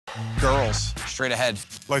Girls, straight ahead.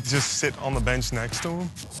 Like just sit on the bench next to him?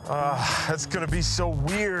 That's gonna be so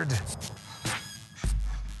weird.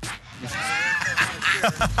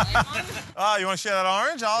 You want to share that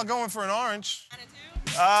orange? I'll go in for an orange.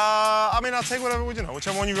 I mean, I'll take whatever, you know,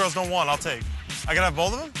 whichever one you girls don't want, I'll take. I can have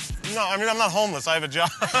both of them? No, I mean, I'm not homeless. I have a job.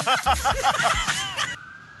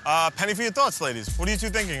 Penny for your thoughts, ladies. What are you two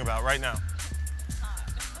thinking about right now?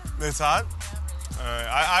 It's hot?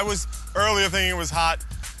 I was earlier thinking it was hot,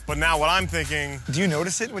 but now what I'm thinking... Do you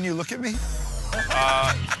notice it when you look at me?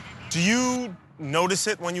 Do you notice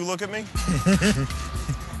it when you look at me?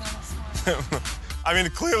 I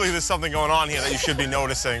mean, clearly there's something going on here that you should be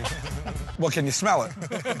noticing. Well, can you smell it?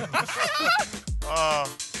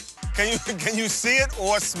 Can you see it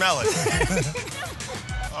or smell it?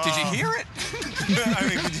 Did you hear it? I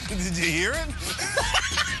mean, did you hear it?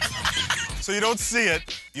 So you don't see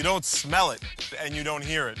it, you don't smell it, and you don't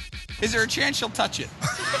hear it. Is there a chance you'll touch it?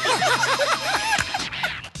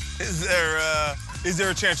 Is there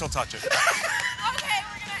a chance you'll touch it? Okay,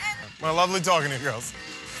 we're gonna end. Well, lovely talking to you girls.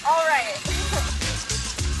 All right.